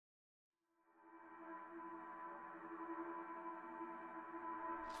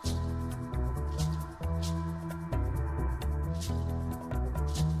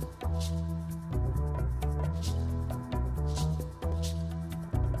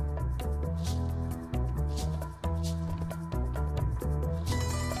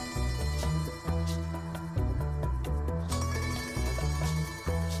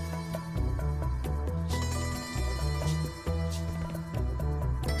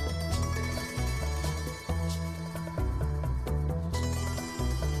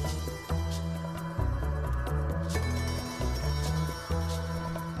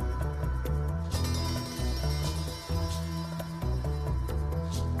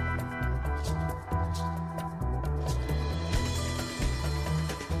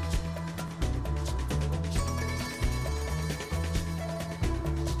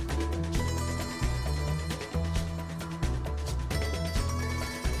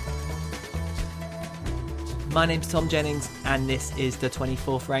My name's Tom Jennings and this is the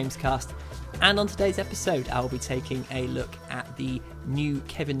 24 Frames cast. And on today's episode, I will be taking a look at the new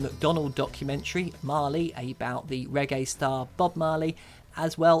Kevin MacDonald documentary, Marley, about the reggae star Bob Marley,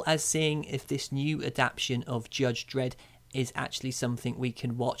 as well as seeing if this new adaptation of Judge Dredd is actually something we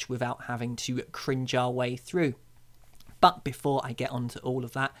can watch without having to cringe our way through. But before I get on to all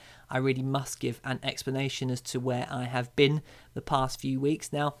of that, I really must give an explanation as to where I have been the past few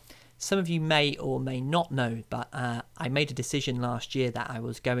weeks. Now, some of you may or may not know, but I made a decision last year that I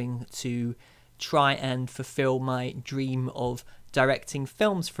was going to try and fulfill my dream of directing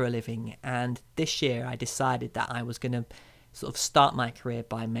films for a living. And this year I decided that I was going to sort of start my career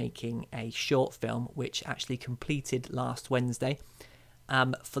by making a short film, which actually completed last Wednesday.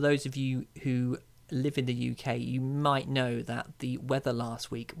 For those of you who live in the UK, you might know that the weather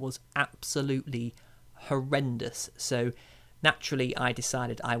last week was absolutely horrendous. So naturally, I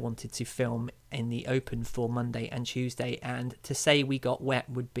decided I wanted to film in the open for Monday and Tuesday, and to say we got wet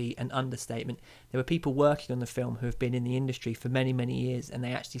would be an understatement. There were people working on the film who have been in the industry for many, many years, and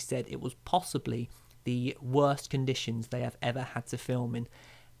they actually said it was possibly the worst conditions they have ever had to film in.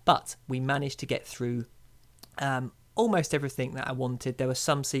 But we managed to get through almost everything that I wanted. There were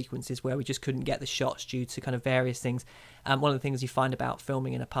some sequences where we just couldn't get the shots due to kind of various things. One of the things you find about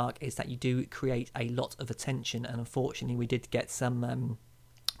filming in a park is that you do create a lot of attention, and unfortunately we did get some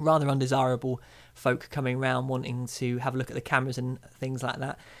rather undesirable folk coming around wanting to have a look at the cameras and things like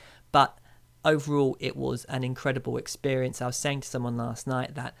that. But overall it was an incredible experience. I was saying to someone last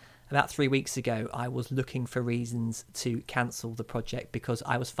night that about 3 weeks ago I was looking for reasons to cancel the project because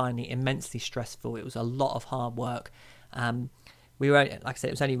I was finding it immensely stressful. It was a lot of hard work. We were, like I said,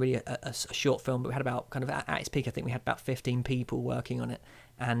 it was only really a short film, but we had about, kind of at its peak, I think we had about 15 people working on it,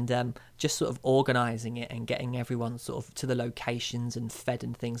 and just sort of organising it and getting everyone sort of to the locations and fed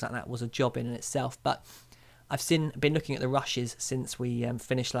and things like that was a job in itself. But I've been looking at the rushes since we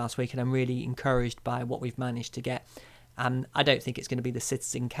finished last week, and I'm really encouraged by what we've managed to get. I don't think it's going to be the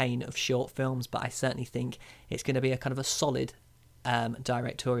Citizen Kane of short films, but I certainly think it's going to be a kind of a solid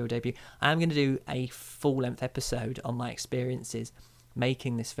directorial debut. I am going to do a full-length episode on my experiences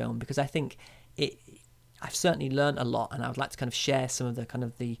making this film, because I think I've certainly learned a lot, and I would like to kind of share some of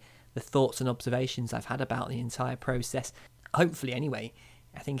the thoughts and observations I've had about the entire process. Hopefully, anyway,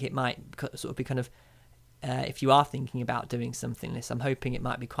 I think it might sort of be kind of, if you are thinking about doing something like this, I'm hoping it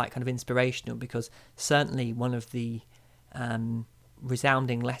might be quite kind of inspirational, because certainly one of the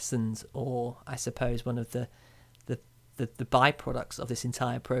resounding lessons, or I suppose one of the byproducts of this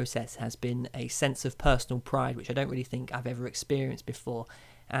entire process has been a sense of personal pride, which I don't really think I've ever experienced before.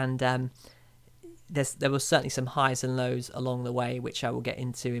 And there were certainly some highs and lows along the way, which I will get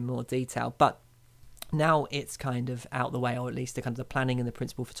into in more detail. But now it's kind of out the way, or at least the kind of the planning and the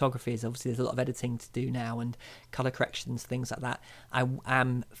principal photography is obviously, there's a lot of editing to do now and colour corrections, things like that. I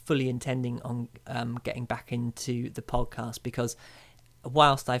am fully intending on getting back into the podcast, because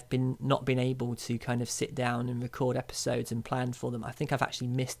whilst I've not been able to kind of sit down and record episodes and plan for them, I think I've actually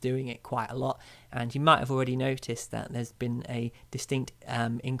missed doing it quite a lot. And you might have already noticed that there's been a distinct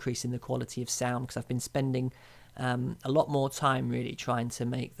increase in the quality of sound, because I've been spending a lot more time really trying to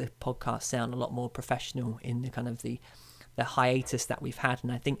make the podcast sound a lot more professional in the kind of the hiatus that we've had.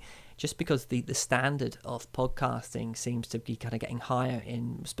 And I think just because the standard of podcasting seems to be kind of getting higher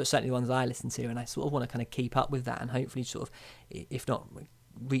but certainly the ones I listen to, and I sort of want to kind of keep up with that and hopefully sort of, if not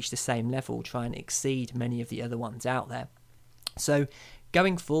reach the same level, try and exceed many of the other ones out there. So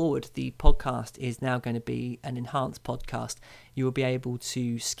going forward, the podcast is now going to be an enhanced podcast. You will be able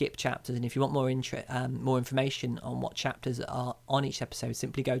to skip chapters, and if you want more information on what chapters are on each episode,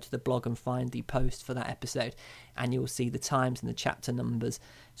 simply go to the blog and find the post for that episode, and you will see the times and the chapter numbers,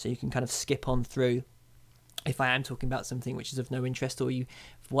 so you can kind of skip on through. If I am talking about something which is of no interest, or you,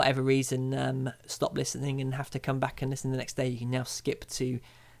 for whatever reason, stop listening and have to come back and listen the next day, you can now skip to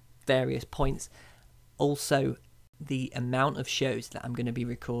various points. Also, the amount of shows that I'm going to be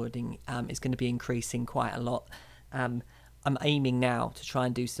recording is going to be increasing quite a lot. I'm aiming now to try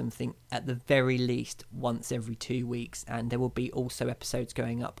and do something at the very least once every 2 weeks, and there will be also episodes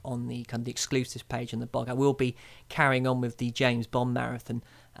going up on the kind of the exclusives page on the blog. I will be carrying on with the James Bond marathon.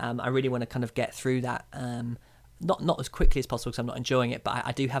 I really want to kind of get through that, not as quickly as possible because I'm not enjoying it, but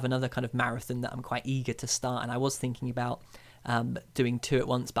I do have another kind of marathon that I'm quite eager to start, and I was thinking about doing two at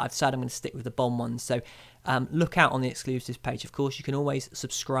once, but I've decided I'm going to stick with the Bond one. So look out on the exclusives page. Of course, you can always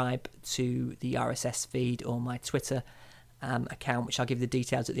subscribe to the RSS feed or my Twitter account, which I'll give the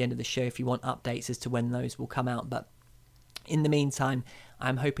details at the end of the show if you want updates as to when those will come out. But in the meantime,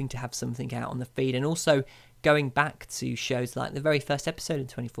 I'm hoping to have something out on the feed, and also going back to shows like the very first episode of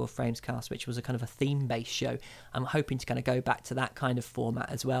 24 Frames Cast, which was a kind of a theme-based show. I'm hoping to kind of go back to that kind of format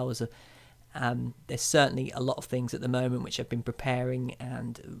as well. As there's certainly a lot of things at the moment which I've been preparing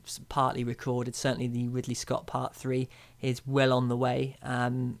and partly recorded. Certainly the Ridley Scott Part 3 is well on the way.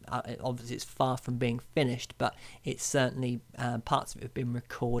 Obviously it's far from being finished, but it's certainly parts of it have been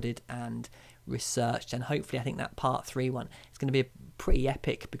recorded and researched, and hopefully I think that Part 3 one is going to be pretty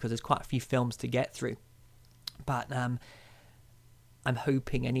epic because there's quite a few films to get through. But I'm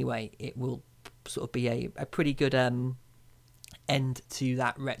hoping anyway it will sort of be a pretty good end to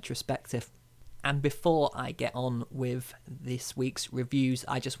that retrospective. And before I get on with this week's reviews,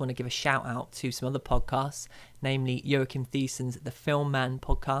 I just want to give a shout out to some other podcasts, namely Joachim Thiessen's The Film Man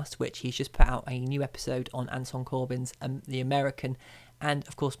podcast, which he's just put out a new episode on Anton Corbijn's The American, and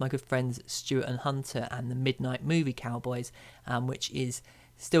of course my good friends Stuart and Hunter and the Midnight Movie Cowboys, which is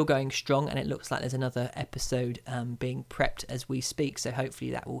still going strong, and it looks like there's another episode being prepped as we speak, so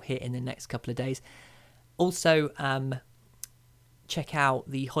hopefully that will hit in the next couple of days. Also, check out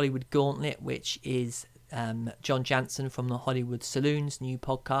the Hollywood Gauntlet, which is John Jansen from the Hollywood Saloon's new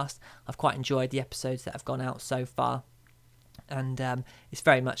podcast. I've quite enjoyed the episodes that have gone out so far, and it's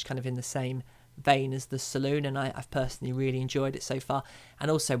very much kind of in the same vein as the Saloon, and I've personally really enjoyed it so far.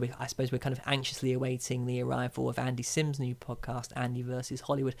 And also I suppose we're kind of anxiously awaiting the arrival of Andy Sims' new podcast, Andy versus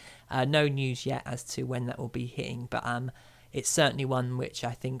Hollywood. No news yet as to when that will be hitting, but it's certainly one which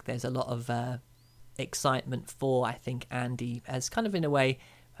I think there's a lot of excitement for. I think Andy has kind of in a way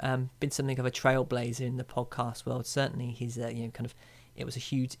been something of a trailblazer in the podcast world. Certainly he's it was a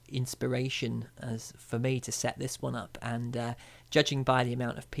huge inspiration as for me to set this one up, and judging by the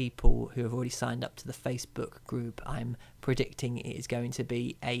amount of people who have already signed up to the Facebook group, I'm predicting it is going to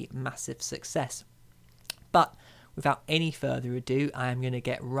be a massive success. But without any further ado, I am going to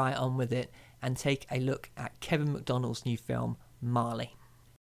get right on with it and take a look at Kevin McDonald's new film Marley.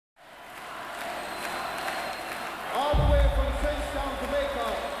 All the way from Frenchtown,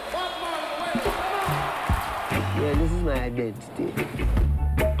 Jamaica. Bob Marley, come on! Yeah, this is my identity.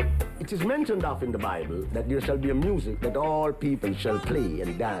 It is mentioned of in the Bible that there shall be a music that all people shall play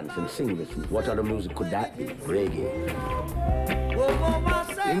and dance and sing with. What other music could that be? Reggae.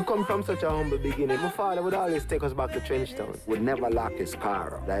 You come from such a humble beginning. My father would always take us back to Trenchtown. Would never lock his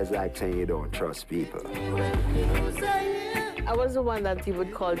car up. That is like saying you don't trust people. I was the one that he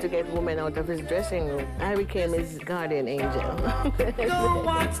would call to get women out of his dressing room. I became his guardian angel. Don't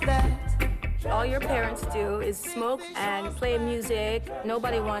watch that. All your parents do is smoke and play music.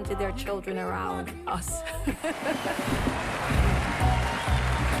 Nobody wanted their children around us.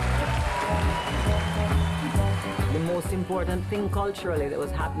 The most important thing culturally that was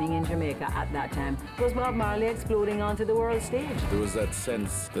happening in Jamaica at that time was Bob Marley exploding onto the world stage. There was that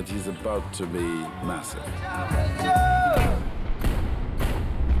sense that he's about to be massive.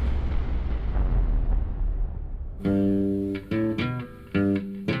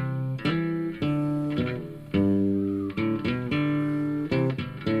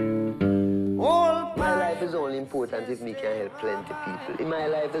 Important if me can help plenty people. In my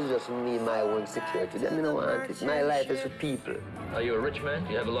life is just me, my own security. Then me don't want it. My life is for people. Are you a rich man?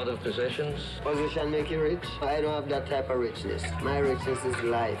 Do you have a lot of possessions? Position make you rich? I don't have that type of richness. My richness is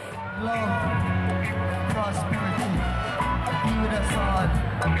life. Love, prosperity, be with us all.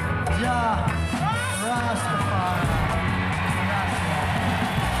 Jah, Rastafari.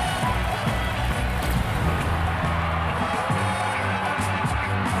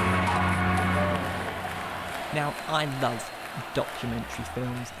 Now, I love documentary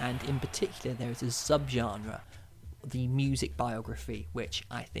films, and in particular there is a subgenre, the music biography, which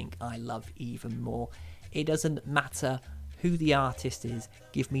I think I love even more. It doesn't matter who the artist is,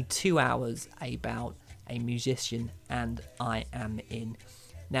 give me 2 hours about a musician and I am in.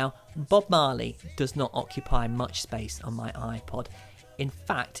 Now, Bob Marley does not occupy much space on my iPod. In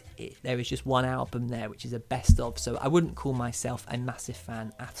fact, there is just one album there which is a best of, so I wouldn't call myself a massive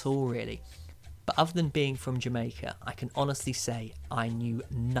fan at all really. But other than being from Jamaica, I can honestly say I knew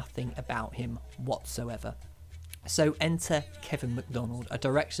nothing about him whatsoever. So enter Kevin McDonald, a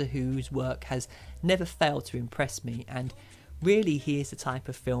director whose work has never failed to impress me, and really he is the type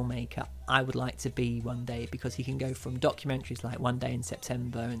of filmmaker I would like to be one day, because he can go from documentaries like One Day in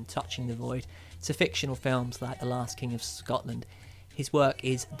September and Touching the Void to fictional films like The Last King of Scotland. His work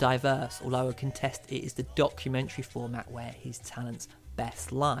is diverse, although I would contest it is the documentary format where his talents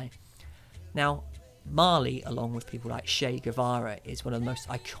best lie. Now, Marley, along with people like Che Guevara, is one of the most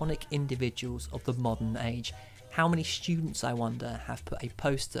iconic individuals of the modern age. How many students, I wonder, have put a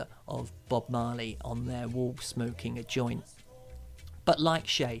poster of Bob Marley on their wall smoking a joint? But like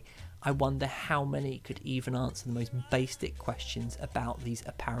Che, I wonder how many could even answer the most basic questions about these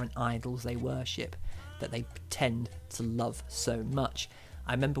apparent idols they worship, that they pretend to love so much.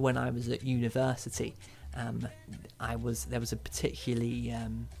 I remember when I was at university, there was a particularly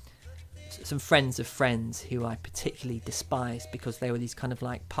some friends of friends who I particularly despised because they were these kind of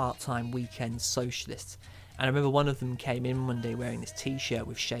like part-time weekend socialists. And I remember one of them came in one day wearing this t-shirt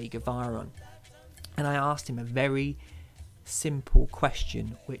with Che Guevara on, and I asked him a very simple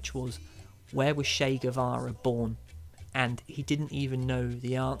question, which was, where was Che Guevara born? And he didn't even know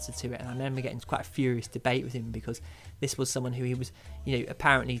the answer to it. And I remember getting into quite a furious debate with him because this was someone who he was,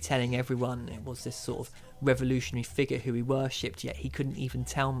 apparently telling everyone it was this sort of revolutionary figure who he worshipped, yet he couldn't even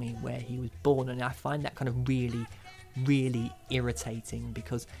tell me where he was born. And I find that kind of really, really irritating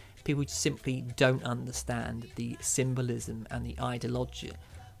because people simply don't understand the symbolism and the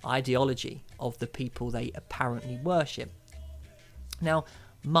ideology of the people they apparently worship. Now,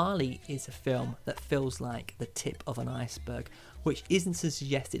 Marley is a film that feels like the tip of an iceberg, which isn't to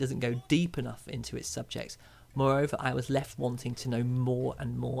suggest it doesn't go deep enough into its subjects. Moreover, I was left wanting to know more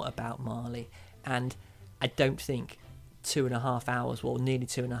and more about Marley, and I don't think 2.5 hours, well, nearly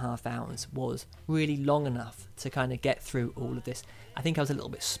 2.5 hours, was really long enough to kind of get through all of this. I think I was a little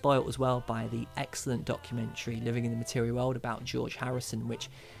bit spoilt as well by the excellent documentary Living in the Material World about George Harrison, which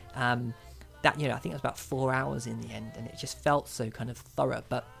I think it was about 4 hours in the end, and it just felt so kind of thorough.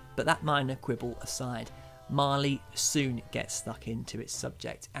 But that minor quibble aside, Marley soon gets stuck into its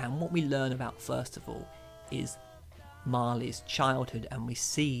subject, and what we learn about first of all is Marley's childhood, and we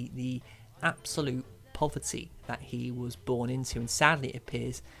see the absolute poverty that he was born into. And sadly, it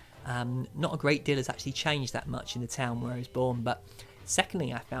appears not a great deal has actually changed that much in the town where he was born. But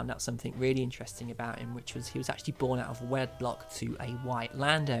secondly, I found out something really interesting about him, which was he was actually born out of wedlock to a white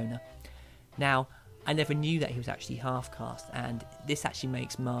landowner. Now, I never knew that he was actually half caste, and this actually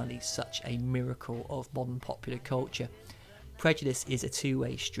makes Marley such a miracle of modern popular culture. Prejudice is a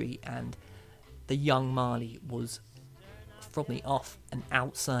two-way street, and the young Marley was from the off an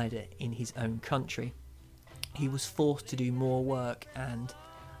outsider in his own country. He was forced to do more work and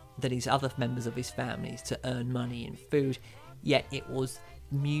than his other members of his family to earn money and food, yet it was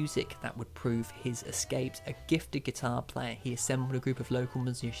music that would prove his escapes. A gifted guitar player, he assembled a group of local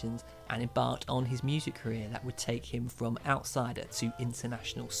musicians and embarked on his music career that would take him from outsider to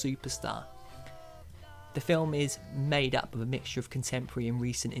international superstar. The film is made up of a mixture of contemporary and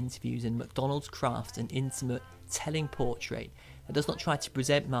recent interviews, and MacDonald's crafts an intimate, telling portrait that does not try to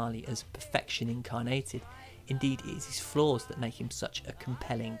present Marley as perfection incarnated. Indeed, it is his flaws that make him such a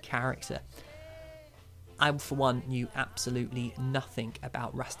compelling character. I, for one, knew absolutely nothing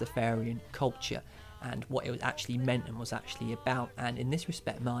about Rastafarian culture and what it was actually meant and was actually about, and in this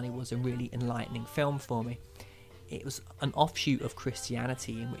respect Marley was a really enlightening film for me. It was an offshoot of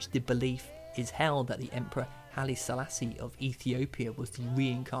Christianity, in which the belief is held that the Emperor Haile Selassie of Ethiopia was the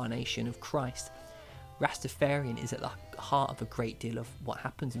reincarnation of Christ. Rastafarian is at the heart of a great deal of what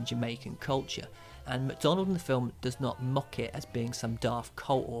happens in Jamaican culture, and MacDonald in the film does not mock it as being some daft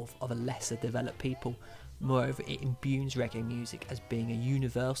cult of a lesser developed people. Moreover, it imbues reggae music as being a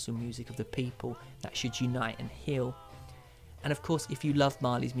universal music of the people that should unite and heal. And of course, if you love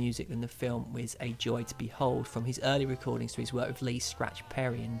Marley's music, then the film is a joy to behold. From his early recordings to his work with Lee Scratch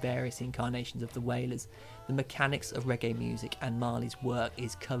Perry and various incarnations of the Wailers, the mechanics of reggae music and Marley's work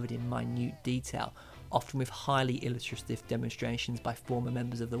is covered in minute detail, often with highly illustrative demonstrations by former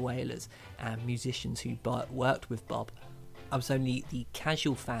members of the Wailers and musicians who worked with Bob. I was only the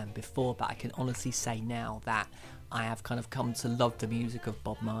casual fan before, but I can honestly say now that I have kind of come to love the music of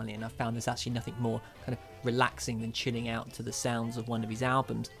Bob Marley, and I found there's actually nothing more kind of relaxing than chilling out to the sounds of one of his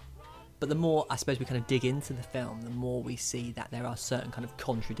albums. But the more, I suppose, we kind of dig into the film, the more we see that there are certain kind of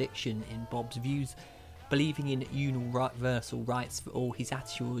contradiction in Bob's views. Believing in universal rights for all, his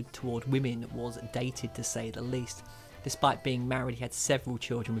attitude toward women was dated, to say the least. Despite being married, he had several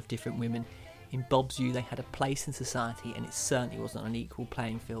children with different women. In Bob's view, they had a place in society, and it certainly wasn't an equal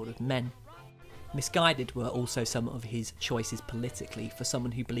playing field of men. Misguided were also some of his choices politically for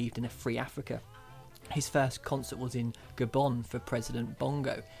someone who believed in a free Africa. His first concert was in Gabon for President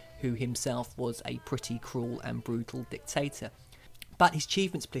Bongo, who himself was a pretty cruel and brutal dictator. But his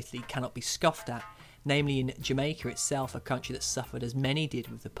achievements politically cannot be scoffed at, namely in Jamaica itself, a country that suffered as many did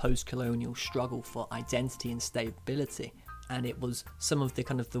with the post-colonial struggle for identity and stability. And it was some of the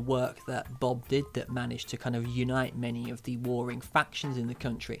kind of the work that Bob did that managed to kind of unite many of the warring factions in the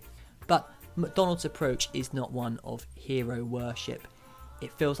country. But MacDonald's approach is not one of hero worship.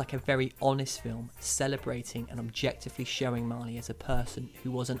 It feels like a very honest film, celebrating and objectively showing Marley as a person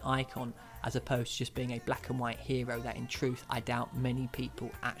who was an icon, as opposed to just being a black and white hero that in truth I doubt many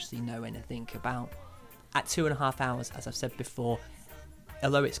people actually know anything about. At 2.5 hours, as I've said before,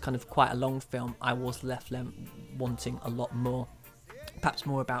 although it's kind of quite a long film, I was left wanting a lot more, perhaps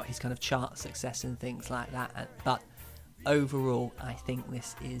more about his kind of chart success and things like that. But overall, I think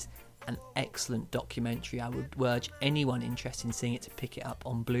this is an excellent documentary. I would urge anyone interested in seeing it to pick it up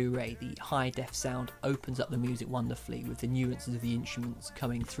on Blu-ray. The high def sound opens up the music wonderfully with the nuances of the instruments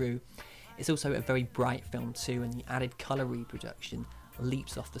coming through. It's also a very bright film too, and the added colour reproduction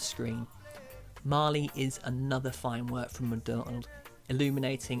leaps off the screen. Marley is another fine work from McDonald,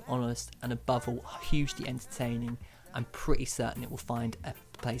 illuminating, honest, and above all hugely entertaining. I'm pretty certain it will find a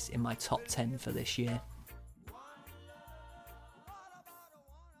place in my top 10 for this year.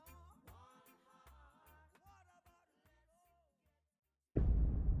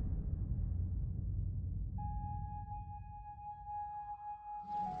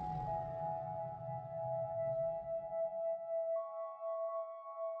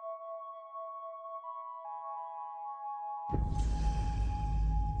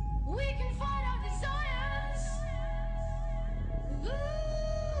 We can find our desires.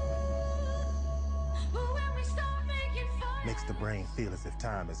 But when we start making fun, makes the brain feel as if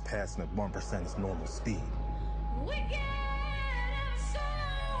time is passing at 1% its normal speed. we get absurd.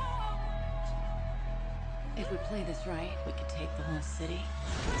 If we play this right, we could take the whole city.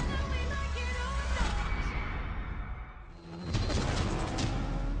 Whether we like it or not.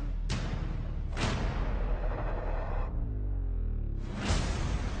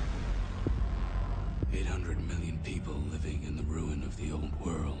 800 million people living in the ruin of the old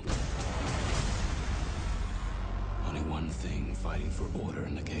world. Only one thing fighting for order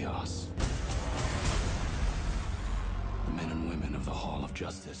in the chaos. The men and women of the Hall of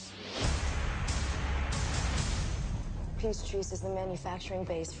Justice. Peace Trees is the manufacturing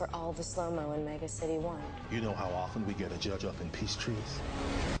base for all the slow-mo in Mega City 1. You know how often we get a judge up in Peace Trees?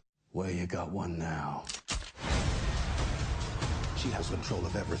 Well, you got one now. She has control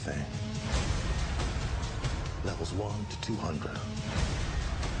of everything. Levels 1 to 200.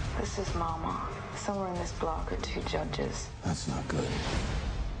 This is Mama. Somewhere in this block are 2 judges. That's not good.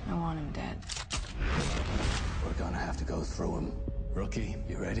 I want him dead. We're gonna have to go through him. Rookie,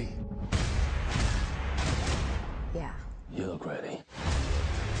 you ready? Yeah. You look ready.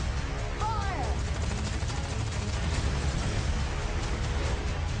 Fire!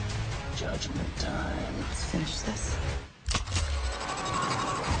 Judgment time. Let's finish this.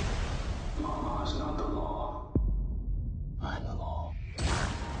 Mama is not the law. I'm the law.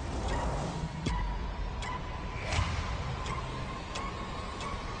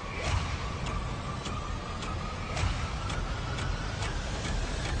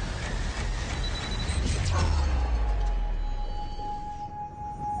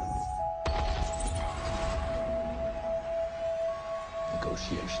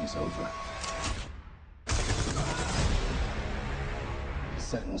 Negotiations over. The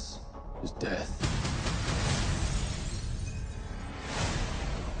sentence is death.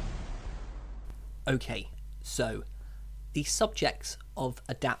 Okay, so the subject of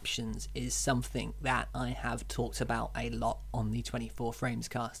adaptions is something that I have talked about a lot on the 24 Frames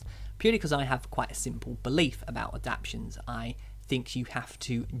cast, purely because I have quite a simple belief about adaptions. I think you have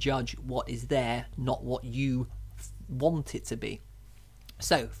to judge what is there, not what you want it to be.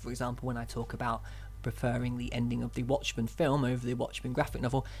 So, for example, when I talk about preferring the ending of the Watchmen film over the Watchmen graphic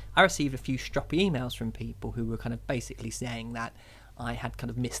novel, I received a few stroppy emails from people who were kind of basically saying that I had kind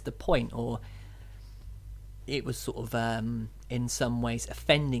of missed the point, or it was sort of in some ways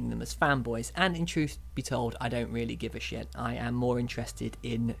offending them as fanboys. And in truth be told, I don't really give a shit. I am more interested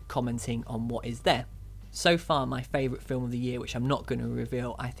in commenting on what is there. So far, my favourite film of the year, which I'm not going to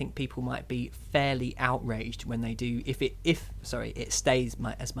reveal, I think people might be fairly outraged when they do. If it stays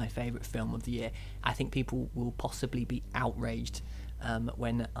as my favourite film of the year, I think people will possibly be outraged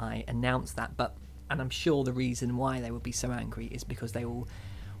when I announce that. And I'm sure the reason why they will be so angry is because they will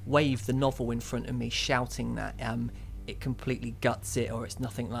wave the novel in front of me, shouting that it completely guts it or it's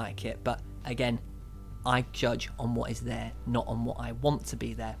nothing like it. But again, I judge on what is there, not on what I want to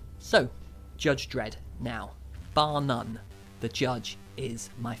be there. So, Judge Dredd. Now, bar none, the Judge is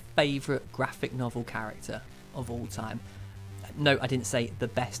my favourite graphic novel character of all time. No, I didn't say the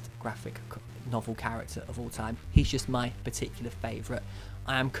best graphic novel character of all time. He's just my particular favourite.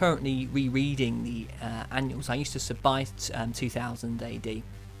 I am currently rereading the annuals. I used to buy 2000 AD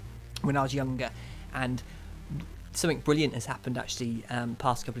when I was younger, and something brilliant has happened actually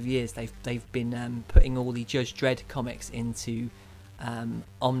past couple of years. They've been putting all the Judge Dredd comics into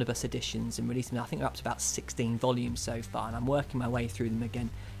omnibus editions and released them. I think they're up to about 16 volumes so far, and I'm working my way through them again,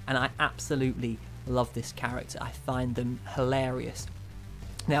 and I absolutely love this character. I find them hilarious.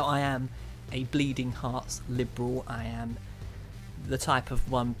 Now, I am a bleeding hearts liberal. I am the type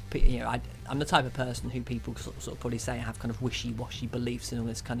of one, I'm the type of person who people sort of probably say have kind of wishy-washy beliefs and all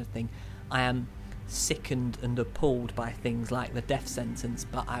this kind of thing. I am sickened and appalled by things like the death sentence,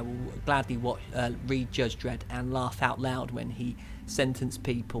 but I will gladly read Judge Dredd and laugh out loud when he sentenced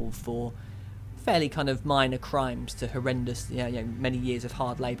people for fairly kind of minor crimes to horrendous, many years of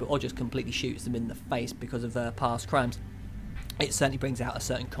hard labour, or just completely shoots them in the face because of past crimes. It certainly brings out a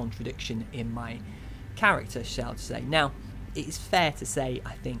certain contradiction in my character, shall I say. Now, it is fair to say,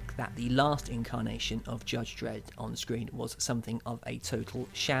 I think, that the last incarnation of Judge Dredd on screen was something of a total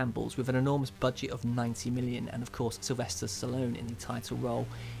shambles. With an enormous budget of 90 million and, of course, Sylvester Stallone in the title role,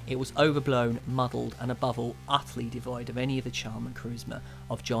 it was overblown, muddled, and above all, utterly devoid of any of the charm and charisma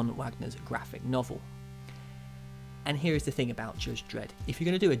of John Wagner's graphic novel. And here is the thing about Judge Dredd. If you're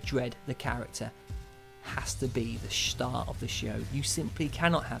going to do a Dredd, the character has to be the star of the show. You simply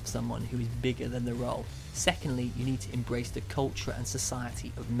cannot have someone who is bigger than the role. Secondly, you need to embrace the culture and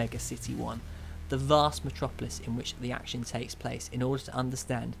society of Mega City 1, the vast metropolis in which the action takes place, in order to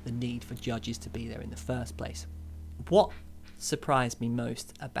understand the need for judges to be there in the first place. What surprised me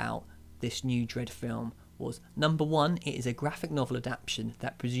most about this new Dredd film was, number one, it is a graphic novel adaptation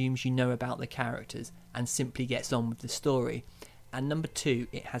that presumes you know about the characters and simply gets on with the story. And number two,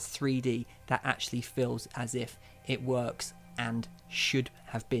 it has 3D that actually feels as if it works and should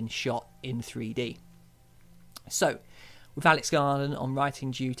have been shot in 3D. So, with Alex Garland on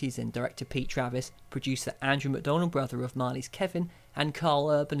writing duties and director Pete Travis, producer Andrew McDonald, brother of Marley's Kevin, and Carl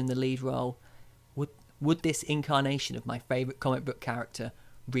Urban in the lead role, would this incarnation of my favourite comic book character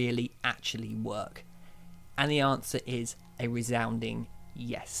really actually work? And the answer is a resounding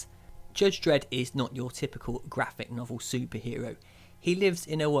yes. Judge Dredd is not your typical graphic novel superhero. He lives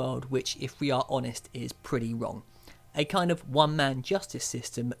in a world which, if we are honest, is pretty wrong. A kind of one-man justice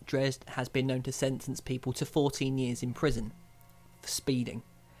system, Dredd has been known to sentence people to 14 years in prison for speeding.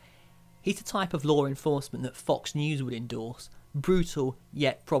 He's the type of law enforcement that Fox News would endorse, brutal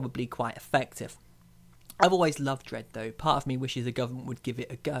yet probably quite effective. I've always loved Dredd though. Part of me wishes the government would give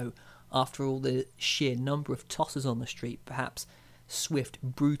it a go. After all, the sheer number of tossers on the street, perhaps swift,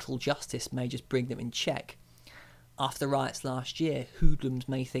 brutal justice may just bring them in check. After the riots last year, hoodlums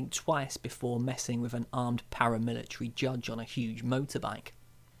may think twice before messing with an armed paramilitary judge on a huge motorbike.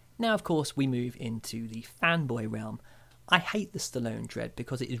 Now, of course, we move into the fanboy realm. I hate the Stallone Dredd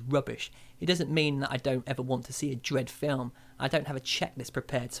because it is rubbish. It doesn't mean that I don't ever want to see a Dredd film. I don't have a checklist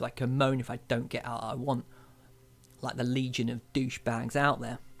prepared so I can moan if I don't get what I want, like the legion of douchebags out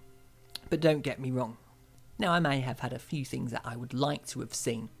there. But don't get me wrong. Now, I may have had a few things that I would like to have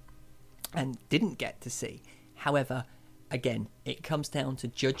seen and didn't get to see. However, again, it comes down to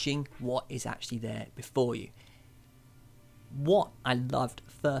judging what is actually there before you. What I loved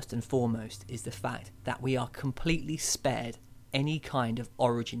first and foremost is the fact that we are completely spared any kind of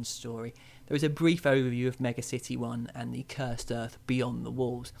origin story. There is a brief overview of Mega City 1 and the cursed earth beyond the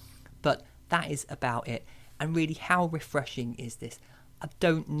walls, but that is about it. And really, how refreshing is this? I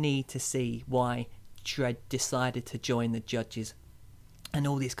don't need to see why Dredd decided to join the judges and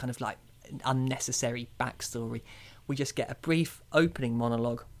all this kind of like unnecessary backstory. We just get a brief opening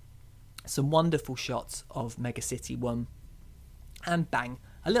monologue, some wonderful shots of Mega City 1, and bang,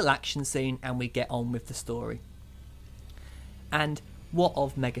 a little action scene, and we get on with the story. And what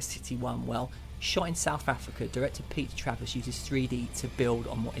of Mega City 1? Well, shot in South Africa, director Pete Travis uses 3D to build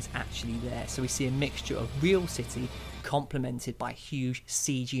on what is actually there. So we see a mixture of real city complemented by huge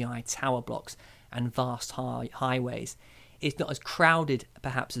CGI tower blocks and vast highways. It's not as crowded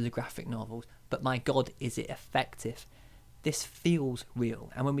perhaps as the graphic novels, but my god, is it effective. This feels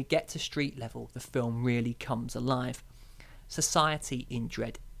real, and when we get to street level, the film really comes alive. Society in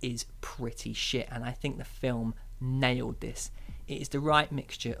Dredd is pretty shit, and I think the film nailed this. It is the right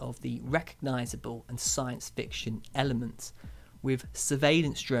mixture of the recognisable and science fiction elements. With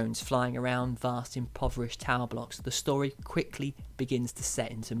surveillance drones flying around vast impoverished tower blocks, the story quickly begins to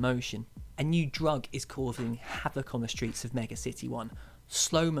set into motion. A new drug is causing havoc on the streets of Mega City 1.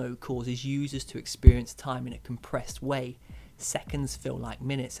 Slow-mo causes users to experience time in a compressed way. Seconds feel like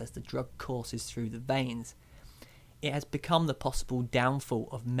minutes as the drug courses through the veins. It has become the possible downfall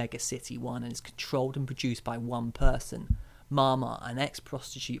of Mega City 1 and is controlled and produced by one person, Mama, an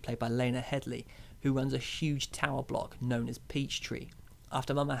ex-prostitute played by Lena Headey, who runs a huge tower block known as Peachtree.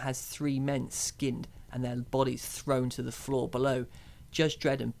 After Mama has 3 men skinned and their bodies thrown to the floor below, Judge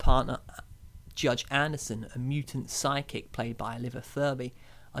Dredd and partner Judge Anderson, a mutant psychic played by Olivia Thirlby,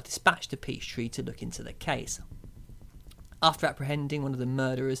 are dispatched to Peachtree to look into the case. After apprehending one of the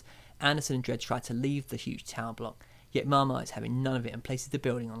murderers, Anderson and Dredd try to leave the huge tower block, yet Marmite is having none of it and places the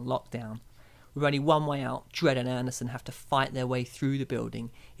building on lockdown. With only one way out, Dredd and Anderson have to fight their way through the building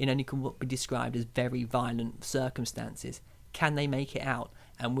in only what be described as very violent circumstances. Can they make it out,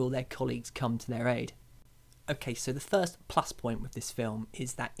 and will their colleagues come to their aid? Okay, so the first plus point with this film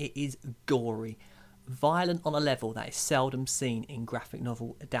is that it is gory. Violent on a level that is seldom seen in graphic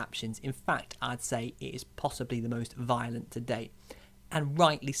novel adaptations. In fact, I'd say it is possibly the most violent to date. And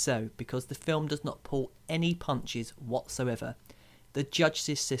rightly so, because the film does not pull any punches whatsoever. The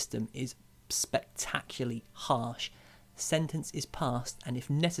justice system is spectacularly harsh. Sentence is passed and, if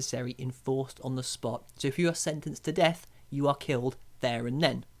necessary, enforced on the spot. So if you are sentenced to death, you are killed there and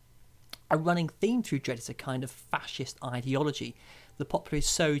then. A running theme through Dredd is a kind of fascist ideology. The popular is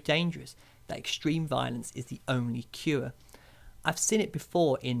so dangerous that extreme violence is the only cure. I've seen it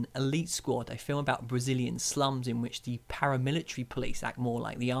before in Elite Squad, a film about Brazilian slums in which the paramilitary police act more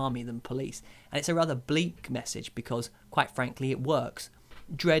like the army than police, and it's a rather bleak message because, quite frankly, it works.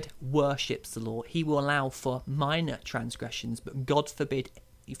 Dredd worships the law. He will allow for minor transgressions, but God forbid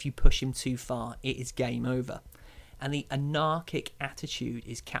if you push him too far, it is game over. And the anarchic attitude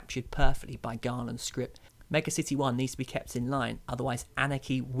is captured perfectly by Garland's script. Mega City 1 needs to be kept in line, otherwise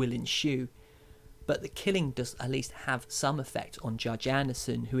anarchy will ensue. But the killing does at least have some effect on Judge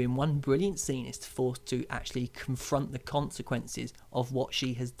Anderson, who in one brilliant scene is forced to actually confront the consequences of what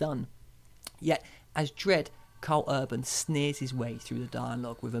she has done. Yet, as Dredd, Carl Urban sneers his way through the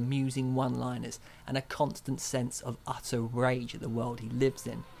dialogue with amusing one-liners and a constant sense of utter rage at the world he lives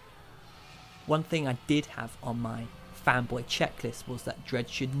in. One thing I did have on my fanboy checklist was that Dredd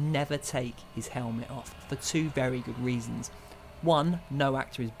should never take his helmet off, for two very good reasons. One, no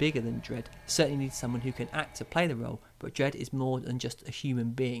actor is bigger than Dredd, certainly needs someone who can act to play the role, but Dredd is more than just a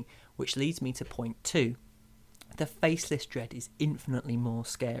human being, which leads me to point two. The faceless Dredd is infinitely more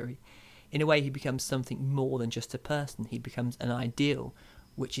scary. In a way, he becomes something more than just a person. He becomes an ideal,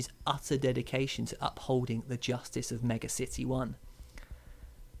 which is utter dedication to upholding the justice of Mega City 1.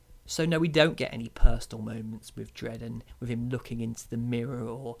 So no, we don't get any personal moments with Dredd and with him looking into the mirror,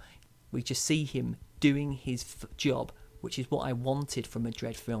 or we just see him doing his job, which is what I wanted from a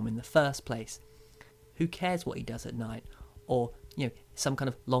Dredd film in the first place. Who cares what he does at night? Or, some kind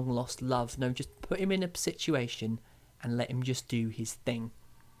of long lost love. No, just put him in a situation and let him just do his thing.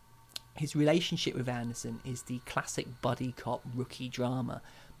 His relationship with Anderson is the classic buddy cop rookie drama,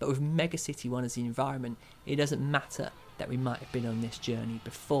 but with Mega City 1 as the environment, it doesn't matter that we might have been on this journey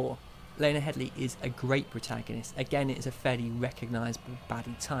before. Lena Headey is a great protagonist. Again, it is a fairly recognisable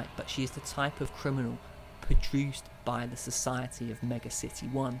baddie type, but she is the type of criminal produced by the society of Mega City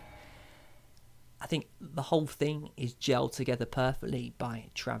 1. I think the whole thing is gelled together perfectly by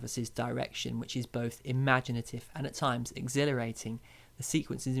Travis's direction, which is both imaginative and at times exhilarating. The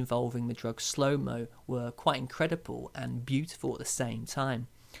sequences involving the drug slow-mo were quite incredible and beautiful at the same time.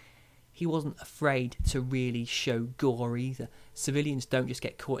 He wasn't afraid to really show gore either. Civilians don't just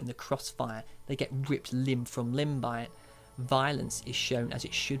get caught in the crossfire, they get ripped limb from limb by it. Violence is shown as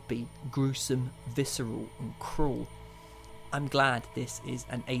it should be, gruesome, visceral and cruel. I'm glad this is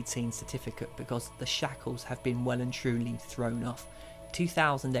an 18 certificate because the shackles have been well and truly thrown off.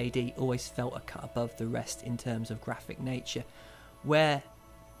 2000 AD always felt a cut above the rest in terms of graphic nature. Where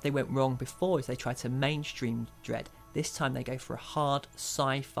they went wrong before is they tried to mainstream Dredd. This time they go for a hard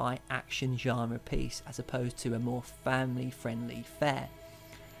sci-fi action genre piece as opposed to a more family-friendly fare.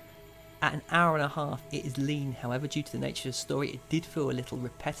 At an hour and a half, it is lean. However, due to the nature of the story, it did feel a little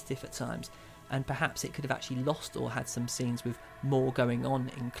repetitive at times, and perhaps it could have actually lost or had some scenes with more going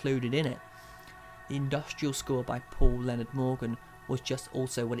on included in it. The industrial score by Paul Leonard Morgan was just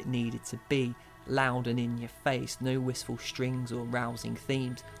also what it needed to be. Loud and in your face, no wistful strings or rousing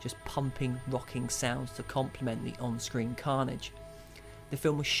themes, just pumping, rocking sounds to complement the on-screen carnage. The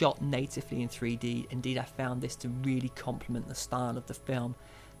film was shot natively in 3D. Indeed, I found this to really complement the style of the film.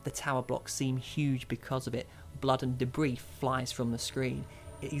 The tower blocks seem huge because of it. Blood and debris flies from the screen.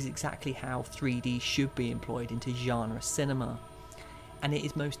 It is exactly how 3D should be employed into genre cinema. And it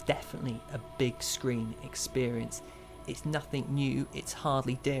is most definitely a big screen experience. It's nothing new, it's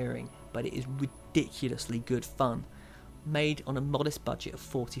hardly daring, but it is ridiculously good fun. Made on a modest budget of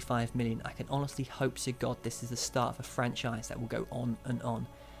 45 million, I can honestly hope to God this is the start of a franchise that will go on and on.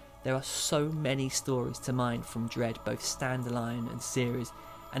 There are so many stories to mine from Dredd, both standalone and series,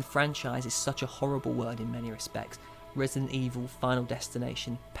 and franchise is such a horrible word in many respects. Resident Evil, Final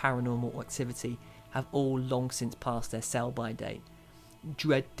Destination, Paranormal Activity have all long since passed their sell-by date.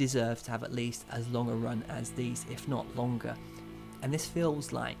 Dredd deserves to have at least as long a run as these, if not longer. And this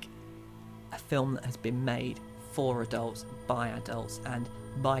feels like a film that has been made for adults, by adults, and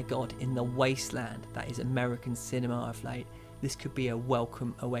by God, in the wasteland that is American cinema of late, this could be a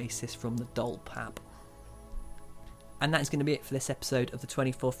welcome oasis from the doll pap. And that is going to be it for this episode of the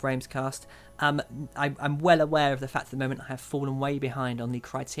 24 Frames cast. I'm well aware of the fact at the moment I have fallen way behind on the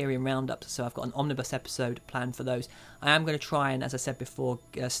Criterion roundups, so I've got an omnibus episode planned for those. I am going to try and, as I said before,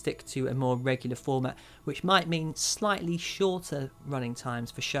 stick to a more regular format, which might mean slightly shorter running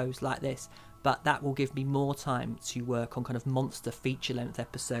times for shows like this, but that will give me more time to work on kind of monster feature-length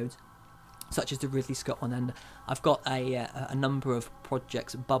episodes, such as the Ridley Scott one, and I've got a number of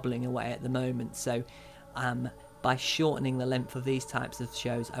projects bubbling away at the moment, so by shortening the length of these types of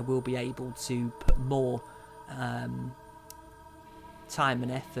shows, I will be able to put more time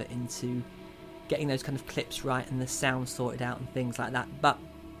and effort into getting those kind of clips right and the sound sorted out and things like that. But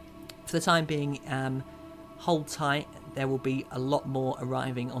for the time being, hold tight. There will be a lot more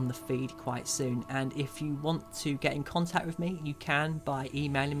arriving on the feed quite soon, and if you want to get in contact with me, you can by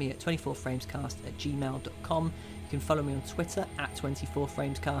emailing me at 24framescast@gmail.com. You can follow me on Twitter at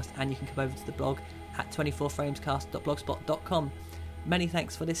 24framescast, and you can come over to the blog at 24framescast.blogspot.com. Many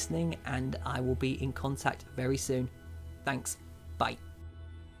thanks for listening, and I will be in contact very soon. Thanks. Bye.